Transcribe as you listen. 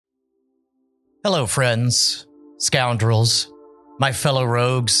Hello, friends, scoundrels, my fellow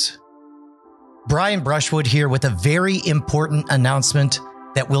rogues. Brian Brushwood here with a very important announcement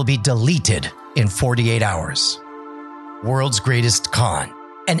that will be deleted in 48 hours. World's Greatest Con,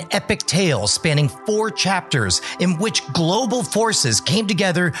 an epic tale spanning 4 chapters in which global forces came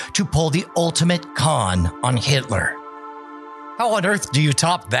together to pull the ultimate con on Hitler. How on earth do you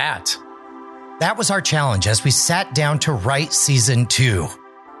top that? That was our challenge as we sat down to write Season 2.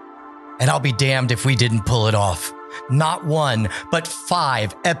 And I'll be damned if we didn't pull it off. Not 1, but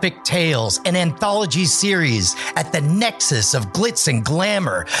 5 epic tales, an anthology series at the nexus of glitz and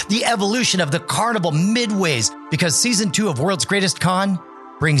glamour, the evolution of the carnival midways, because Season 2 of World's Greatest Con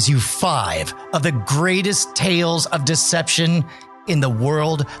brings you 5 of the greatest tales of deception in the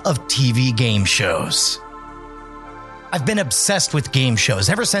world of TV game shows. I've been obsessed with game shows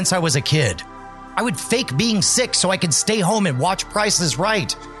ever since I was a kid. I would fake being sick so I could stay home and watch Price is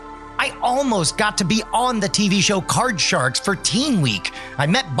Right. I almost got to be on the TV show Card Sharks for Teen Week. I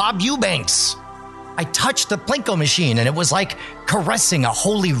met Bob Eubanks. I touched the Plinko machine and it was like caressing a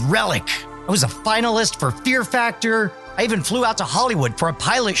holy relic. I was a finalist for Fear Factor. I even flew out to Hollywood for a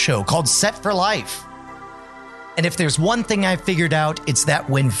pilot show called Set for Life. And if there's one thing I figured out, it's that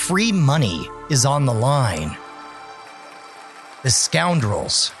when free money is on the line, the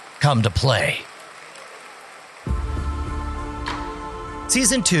scoundrels come to play.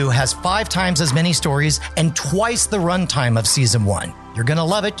 Season 2 has 5 times as many stories and twice the runtime of Season 1. You're going to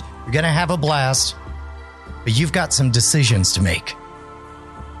love it. You're going to have a blast. But you've got some decisions to make.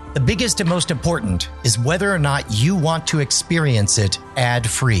 The biggest and most important is whether or not you want to experience it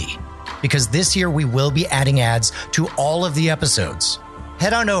ad-free. Because this year we will be adding ads to all of the episodes.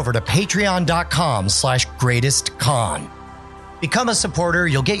 Head on over to patreon.com/greatestcon. Become a supporter,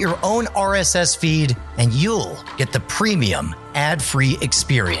 you'll get your own RSS feed, and you'll get the premium ad-free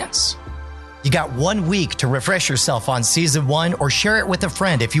experience. You got 1 week to refresh yourself on Season 1 or share it with a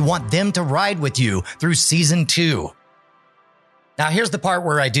friend if you want them to ride with you through Season 2. Now here's the part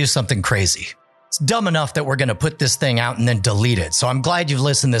where I do something crazy. It's dumb enough that we're going to put this thing out and then delete it, so I'm glad you've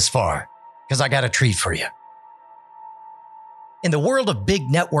listened this far, because I got a treat for you. In the world of big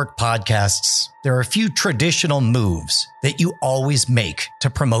network podcasts, there are a few traditional moves that you always make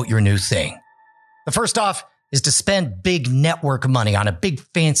to promote your new thing. The first off is to spend big network money on a big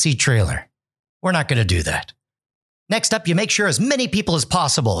fancy trailer. We're not going to do that. Next up, you make sure as many people as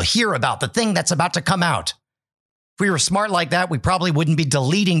possible hear about the thing that's about to come out. If we were smart like that, we probably wouldn't be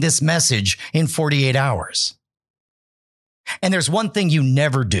deleting this message in 48 hours. And there's one thing you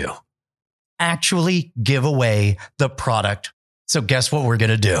never do. Actually give away the product. So guess what we're going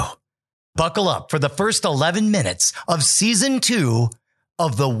to do? Buckle up for the first 11 minutes of Season 2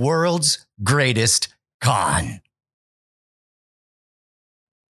 of the World's Greatest Con.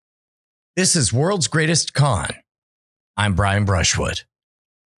 This is World's Greatest Con. I'm Brian Brushwood.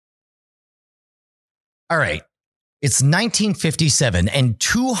 All right. It's 1957 and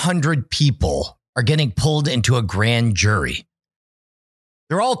 200 people are getting pulled into a grand jury.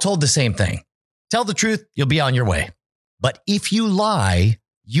 They're all told the same thing. Tell the truth, you'll be on your way. But if you lie,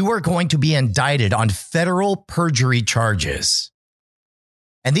 you are going to be indicted on federal perjury charges.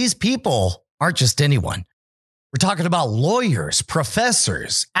 And these people aren't just anyone. We're talking about lawyers,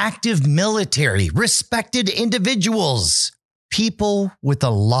 professors, active military, respected individuals, people with a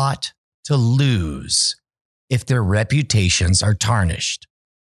lot to lose if their reputations are tarnished.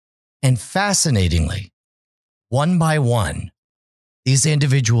 And fascinatingly, one by one, these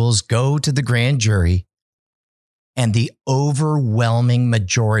individuals go to the grand jury, and the overwhelming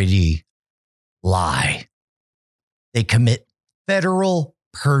majority lie. They commit federal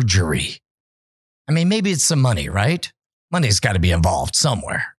perjury. I mean, maybe it's some money, right? Money's got to be involved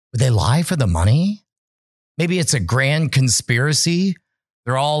somewhere. Would they lie for the money? Maybe it's a grand conspiracy.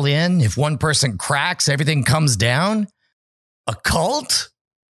 They're all in. If one person cracks, everything comes down. A cult?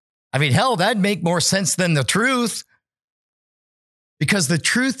 I mean, hell, that'd make more sense than the truth. Because the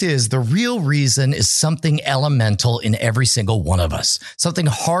truth is, the real reason is something elemental in every single one of us, something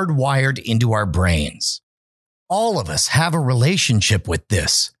hardwired into our brains. All of us have a relationship with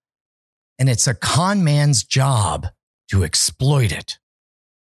this, and it's a con man's job to exploit it.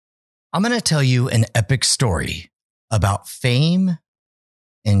 I'm going to tell you an epic story about fame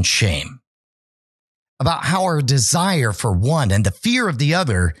and shame, about how our desire for one and the fear of the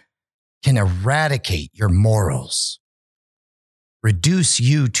other can eradicate your morals, reduce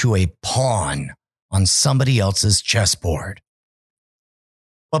you to a pawn on somebody else's chessboard.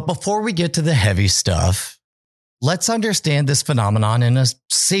 But before we get to the heavy stuff, let's understand this phenomenon in a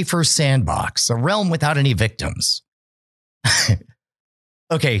safer sandbox, a realm without any victims.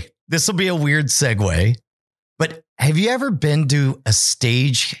 Okay, This will be a weird segue, but have you ever been to a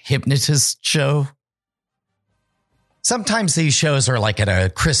stage hypnotist show? Sometimes these shows are like at a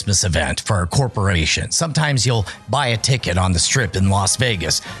Christmas event for a corporation. Sometimes you'll buy a ticket on the Strip in Las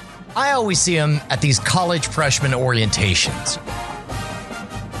Vegas. I always see them at these college freshman orientations.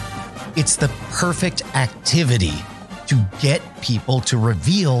 It's the perfect activity to get people to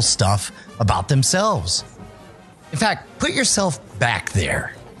reveal stuff about themselves. In fact, put yourself back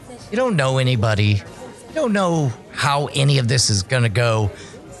there. You don't know anybody. You don't know how any of this is going to go,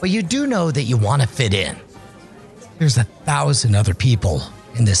 but you do know that you want to fit in. There's 1,000 other people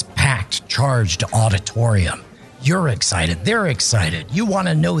in this packed, charged auditorium. You're excited. They're excited. You want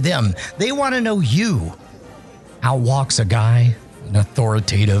to know them. They want to know you. Out walks a guy in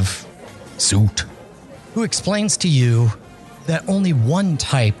authoritative suit who explains to you that only one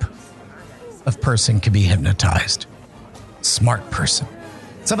type of person can be hypnotized. Smart person.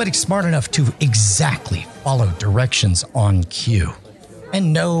 Somebody smart enough to exactly follow directions on cue.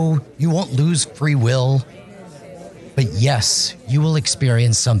 And no, you won't lose free will. But yes, you will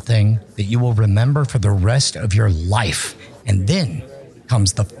experience something that you will remember for the rest of your life. And then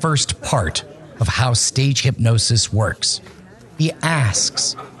comes the first part of how stage hypnosis works. He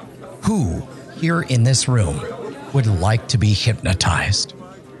asks, who here in this room would like to be hypnotized?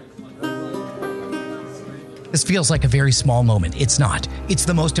 This feels like a very small moment. It's not. It's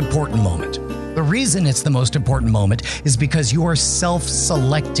the most important moment. The reason it's the most important moment is because you are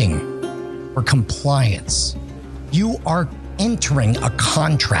self-selecting for compliance. You are entering a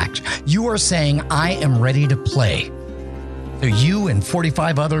contract. You are saying, I am ready to play. So you and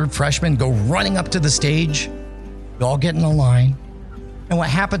 45 other freshmen go running up to the stage. You all get in a line. And what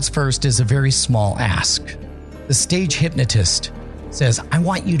happens first is a very small ask. The stage hypnotist says, I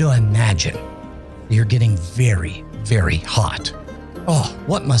want you to imagine you're getting very, very hot. Oh,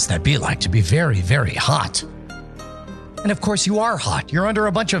 what must that be like to be very, very hot? And of course you are hot. You're under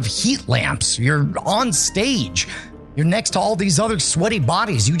a bunch of heat lamps. You're on stage. You're next to all these other sweaty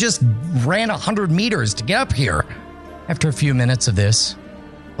bodies. You just ran 100 meters to get up here. After a few minutes of this,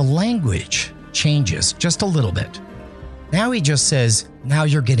 the language changes just a little bit. Now he just says, now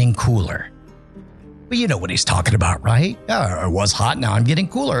you're getting cooler. But you know what he's talking about, right? I was hot, now I'm getting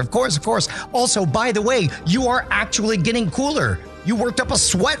cooler. Of course, of course. Also, by the way, you are actually getting cooler. You worked up a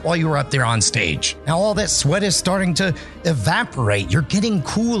sweat while you were up there on stage. Now all that sweat is starting to evaporate. You're getting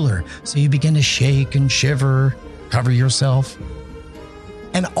cooler. So you begin to shake and shiver, cover yourself.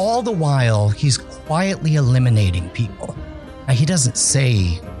 And all the while, he's quietly eliminating people. Now, he doesn't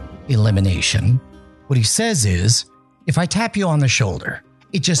say elimination. What he says is, if I tap you on the shoulder,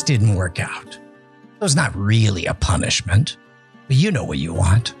 it just didn't work out. So it's not really a punishment, but you know what you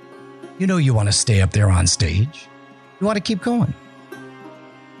want. You know you want to stay up there on stage. You want to keep going.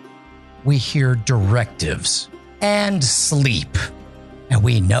 We hear directives and sleep. And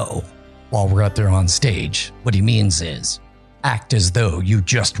we know while we're up there on stage, what he means is act as though you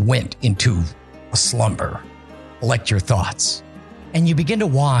just went into a slumber. Collect your thoughts. And you begin to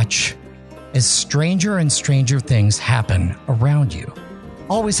watch as stranger and stranger things happen around you.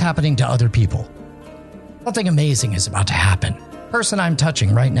 Always happening to other people. Something amazing is about to happen. Person I'm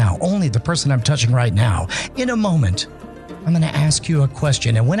touching right now, only the person I'm touching right now. In a moment, I'm going to ask you a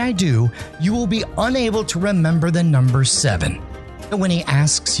question. And when I do, you will be unable to remember the number 7. And when he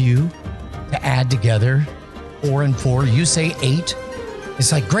asks you to add together 4 and 4, you say 8.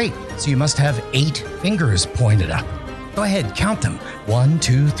 It's like, great. So you must have 8 fingers pointed up. Go ahead, count them. 1,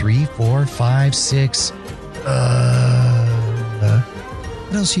 2, 3, 4, 5, 6. What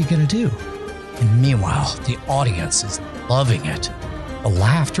else are you going to do? And meanwhile, the audience is loving it. The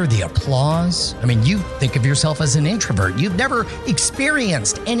laughter, the applause. I mean, you think of yourself as an introvert. You've never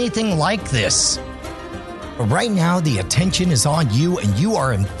experienced anything like this. But right now, the attention is on you and you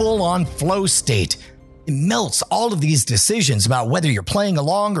are in full-on flow state. It melts all of these decisions about whether you're playing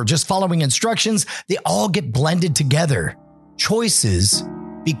along or just following instructions. They all get blended together. Choices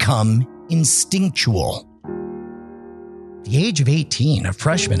become instinctual. At the age of 18, a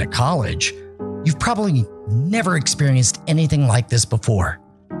freshman at college, you've probably never experienced anything like this before.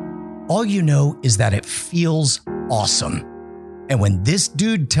 All you know is that it feels awesome. And when this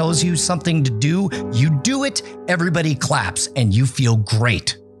dude tells you something to do, you do it, everybody claps, and you feel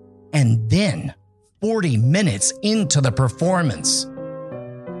great. And then, 40 minutes into the performance,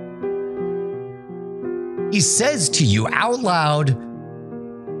 he says to you out loud,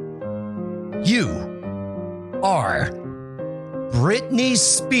 you are Britney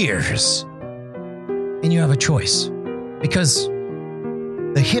Spears. And you have a choice, because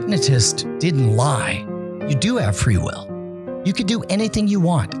the hypnotist didn't lie. You do have free will. You could do anything you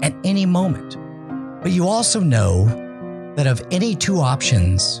want at any moment. But you also know that of any two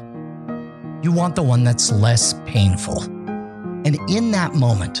options, you want the one that's less painful. And in that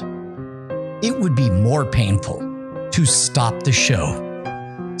moment, it would be more painful to stop the show,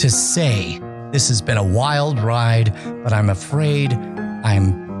 to say, this has been a wild ride, but I'm afraid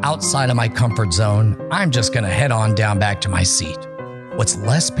I'm outside of my comfort zone. I'm just going to head on down back to my seat. What's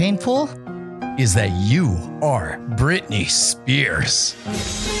less painful is that you are Britney Spears.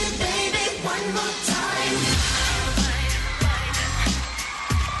 Baby, one more time.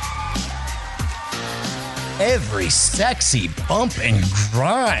 Every sexy bump and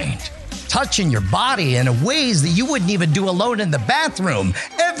grind, touching your body in ways that you wouldn't even do alone in the bathroom.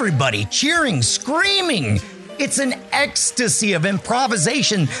 Everybody cheering, screaming. It's an ecstasy of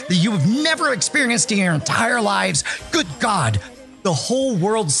improvisation that you have never experienced in your entire lives. Good God, the whole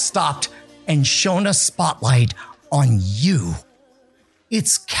world stopped and shone a spotlight on you.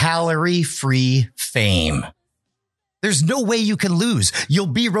 It's calorie-free fame. There's no way you can lose. You'll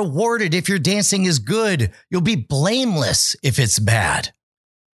be rewarded if your dancing is good. You'll be blameless if it's bad.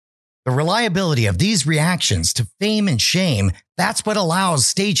 The reliability of these reactions to fame and shame, that's what allows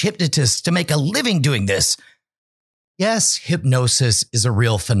stage hypnotists to make a living doing this. Yes, hypnosis is a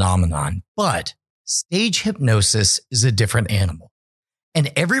real phenomenon, but stage hypnosis is a different animal. And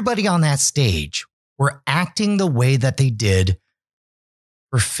everybody on that stage were acting the way that they did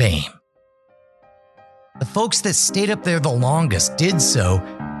for fame. The folks that stayed up there the longest did so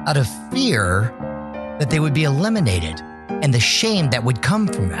out of fear that they would be eliminated and the shame that would come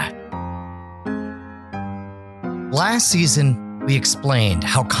from that. Last season, we explained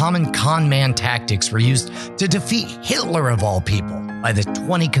how common con man tactics were used to defeat Hitler of all people by the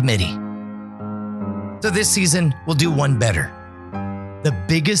 20 Committee. So this season, we'll do one better. The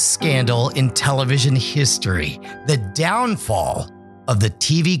biggest scandal in television history, the downfall of the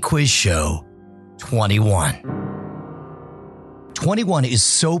TV quiz show 21. 21 is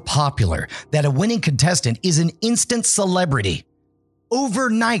so popular that a winning contestant is an instant celebrity.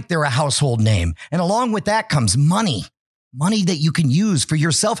 Overnight, they're a household name. And along with that comes money. Money that you can use for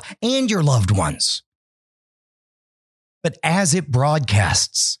yourself and your loved ones. But as it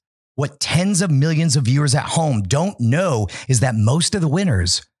broadcasts, what tens of millions of viewers at home don't know is that most of the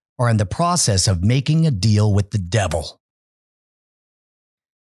winners are in the process of making a deal with the devil.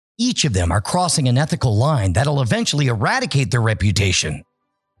 Each of them are crossing an ethical line that'll eventually eradicate their reputation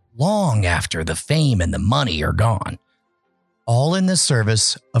long after the fame and the money are gone. All in the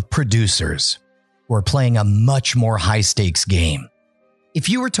service of producers who are playing a much more high-stakes game. If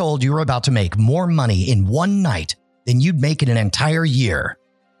you were told you were about to make more money in one night than you'd make in an entire year,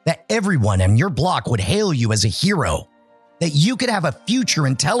 that everyone in your block would hail you as a hero, that you could have a future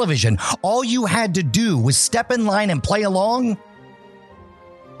in television, all you had to do was step in line and play along,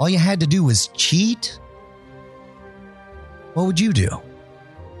 all you had to do was cheat, what would you do?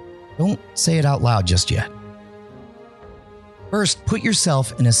 Don't say it out loud just yet. First, put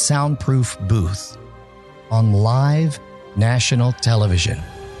yourself in a soundproof booth on live national television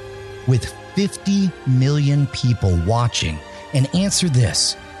with 50 million people watching and answer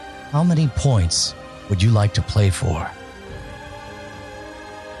this. How many points would you like to play for?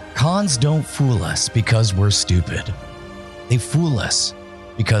 Cons don't fool us because we're stupid. They fool us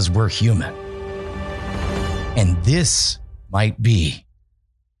because we're human. And this might be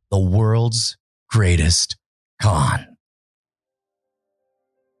the world's greatest con.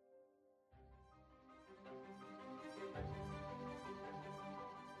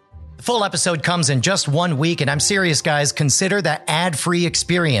 The full episode comes in just 1 week, and I'm serious, guys. Consider that ad-free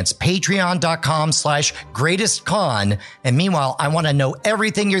experience. Patreon.com/greatestcon. And meanwhile, I want to know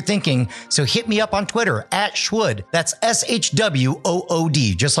everything you're thinking, so hit me up on Twitter @Shwood. That's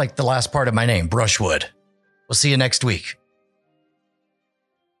SHWOOD, just like the last part of my name, Brushwood. We'll see you next week.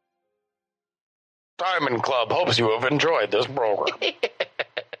 Diamond Club hopes you have enjoyed this program.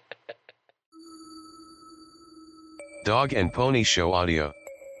 Dog and Pony Show audio.